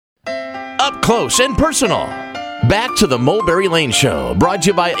up close and personal. Back to the Mulberry Lane Show, brought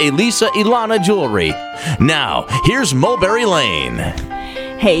to you by Elisa Ilana Jewelry. Now, here's Mulberry Lane.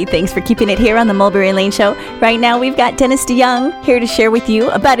 Hey, thanks for keeping it here on the Mulberry Lane Show. Right now, we've got Dennis DeYoung here to share with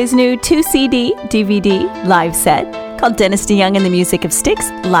you about his new 2-CD DVD live set called Dennis DeYoung and the Music of Styx,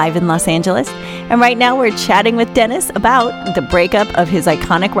 live in Los Angeles. And right now, we're chatting with Dennis about the breakup of his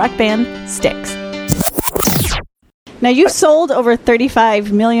iconic rock band, Styx. Now, you've sold over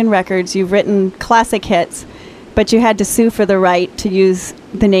 35 million records. You've written classic hits, but you had to sue for the right to use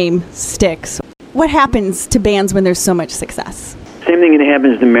the name Styx. What happens to bands when there's so much success? Same thing that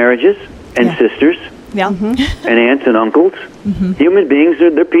happens to marriages and sisters and aunts and uncles. Human beings,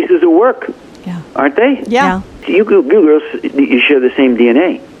 they're pieces of work, aren't they? Yeah. You girls, you share the same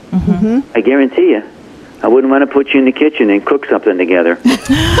DNA. I guarantee you. I wouldn't want to put you in the kitchen and cook something together.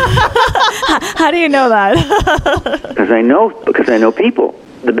 How do you know that? Because I know people.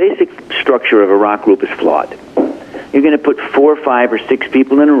 The basic structure of a rock group is flawed. You're going to put 4, 5, or 6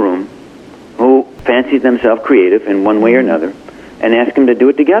 people in a room who fancy themselves creative in one way or another and ask them to do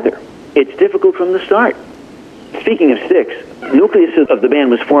it together. It's difficult from the start. Speaking of Styx, the nucleus of the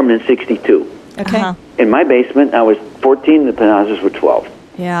band was formed in 1962. Okay. In my basement, I was 14, the Panazas were 12.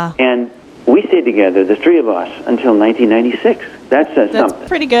 Yeah. And we stayed together, the three of us, until 1996. That's something.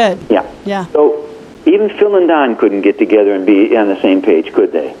 Pretty good. Yeah. So even Phil and Don couldn't get together and be on the same page,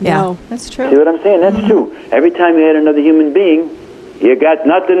 could they? Yeah. No, that's true. See what I'm saying? That's true. Every time you had another human being, you got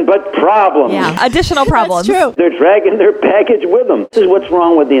nothing but problems. Yeah, additional problems. That's true. They're dragging their baggage with them. This is what's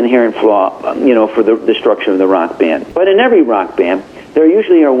wrong with the inherent flaw, for the structure of the rock band. But in every rock band, there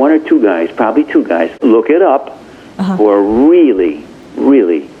usually are 1 or 2 guys, probably 2 guys, look it up, who are really,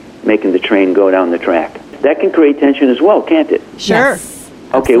 really making the train go down the track. That can create tension as well, can't it? Sure. Yes.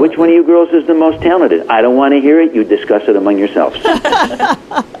 Okay, which one of you girls is the most talented? I don't want to hear it. You discuss it among yourselves.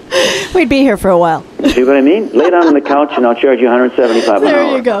 We'd be here for a while. See what I mean? Lay down on the couch and I'll charge you $175 an hour.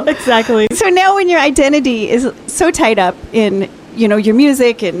 There you go. Exactly. So now when your identity is so tied up in, your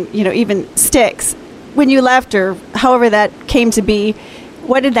music and, even Styx, when you left or however that came to be,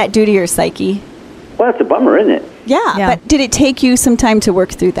 what did that do to your psyche? Well, it's a bummer, isn't it? Yeah. But did it take you some time to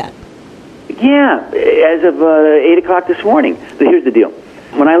work through that? Yeah, as of 8 o'clock this morning. So here's the deal.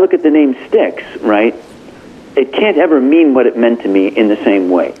 When I look at the name Styx, right, it can't ever mean what it meant to me in the same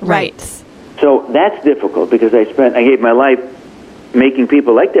way. Right. So that's difficult because I gave my life making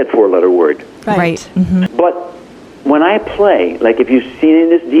people like that 4-letter word. Right. Mm-hmm. But when I play, like if you've seen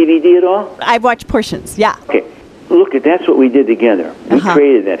this DVD at all? I've watched portions, yeah. Okay. Look, that's what we did together. We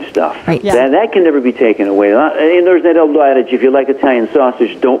created that stuff. Right. Yeah. That can never be taken away. And there's that old adage, if you like Italian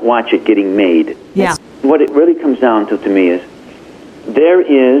sausage, don't watch it getting made. Yeah. What it really comes down to me is there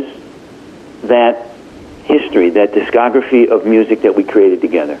is that history, that discography of music that we created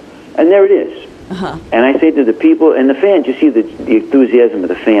together. And there it is. And I say to the people and the fans, you see the enthusiasm of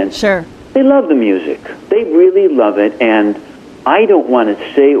the fans. Sure. They love the music. They really love it. And I don't want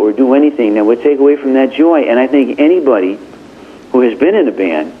to say or do anything that would take away from that joy. And I think anybody who has been in a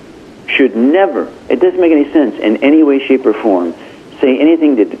band should never, it doesn't make any sense in any way, shape, or form, say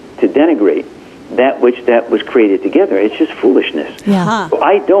anything to denigrate that which that was created together. It's just foolishness. Yeah.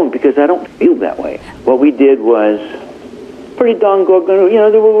 I don't, because I don't feel that way. What we did was pretty darn good.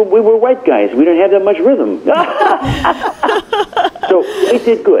 We were white guys. We didn't have that much rhythm. So we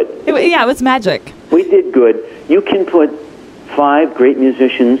did good. It was magic. We did good. You can put 5 great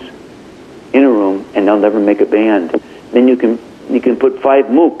musicians in a room, and they'll never make a band. Then you can put 5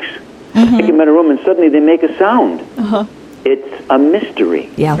 mooks, take them in a room, and suddenly they make a sound. It's a mystery.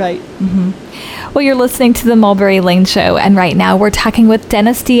 Yeah. Right. Well, you're listening to the Mulberry Lane Show, and right now we're talking with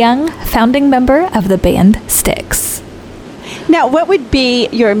Dennis DeYoung, founding member of the band Styx. Now, what would be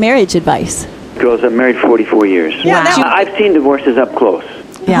your marriage advice? Girls, I'm married 44 years. Yeah. Wow. I've seen divorces up close.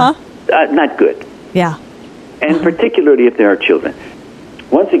 Yeah. Not good. Yeah. And particularly if there are children.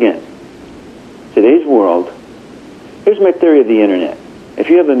 Once again, today's world, here's my theory of the internet. If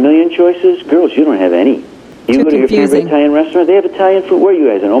you have a million choices, girls, you don't have any. You Too go to your favorite confusing. Italian restaurant, they have Italian food. Where are you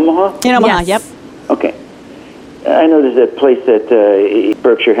guys, in Omaha? In Omaha, Yes. yep. Okay. I know there's that place that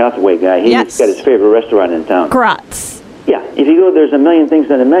Berkshire Hathaway guy, he's Yes. got his favorite restaurant in town. Gratz. Yeah, if you go, there's a million things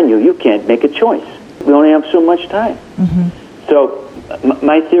on the menu. You can't make a choice. We only have so much time. So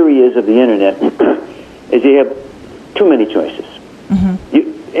my theory is of the internet is you have too many choices.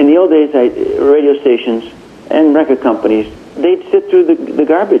 In the old days, radio stations and record companies, they'd sit through the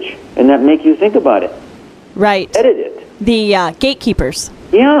garbage and not make you think about it. Right. Edit it. The gatekeepers.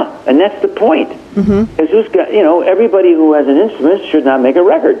 Yeah, and that's the point. Because who's got, everybody who has an instrument should not make a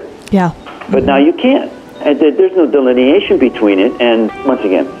record. Yeah. But now you can. And there's no delineation between it. And once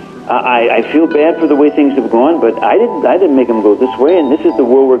again, I feel bad for the way things have gone, but I didn't make them go this way, and this is the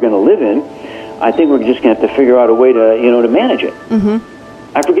world we're going to live in. I think we're just going to have to figure out a way to, to manage it. Mm-hmm.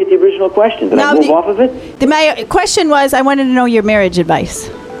 I forget the original question. Did I move off of it? My question was, I wanted to know your marriage advice.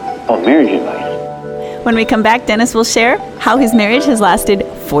 Oh, marriage advice. When we come back, Dennis will share how his marriage has lasted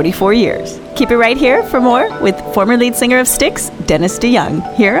 44 years. Keep it right here for more with former lead singer of Styx, Dennis DeYoung,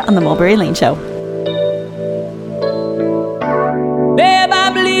 here on The Mulberry Lane Show. Babe,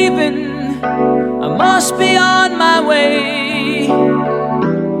 I'm leaving. I must be on my way.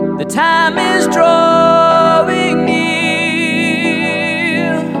 The time is drawing near.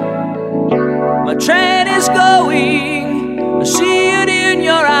 My train is going. I see it in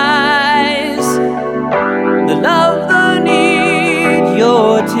your eyes. The love, the need,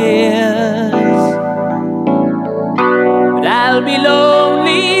 your tears. But I'll be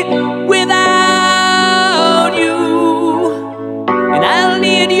lonely without you, and I'll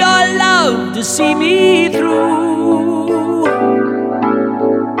need your love to see me through.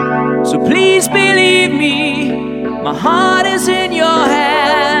 So please believe me, my heart is in your hands.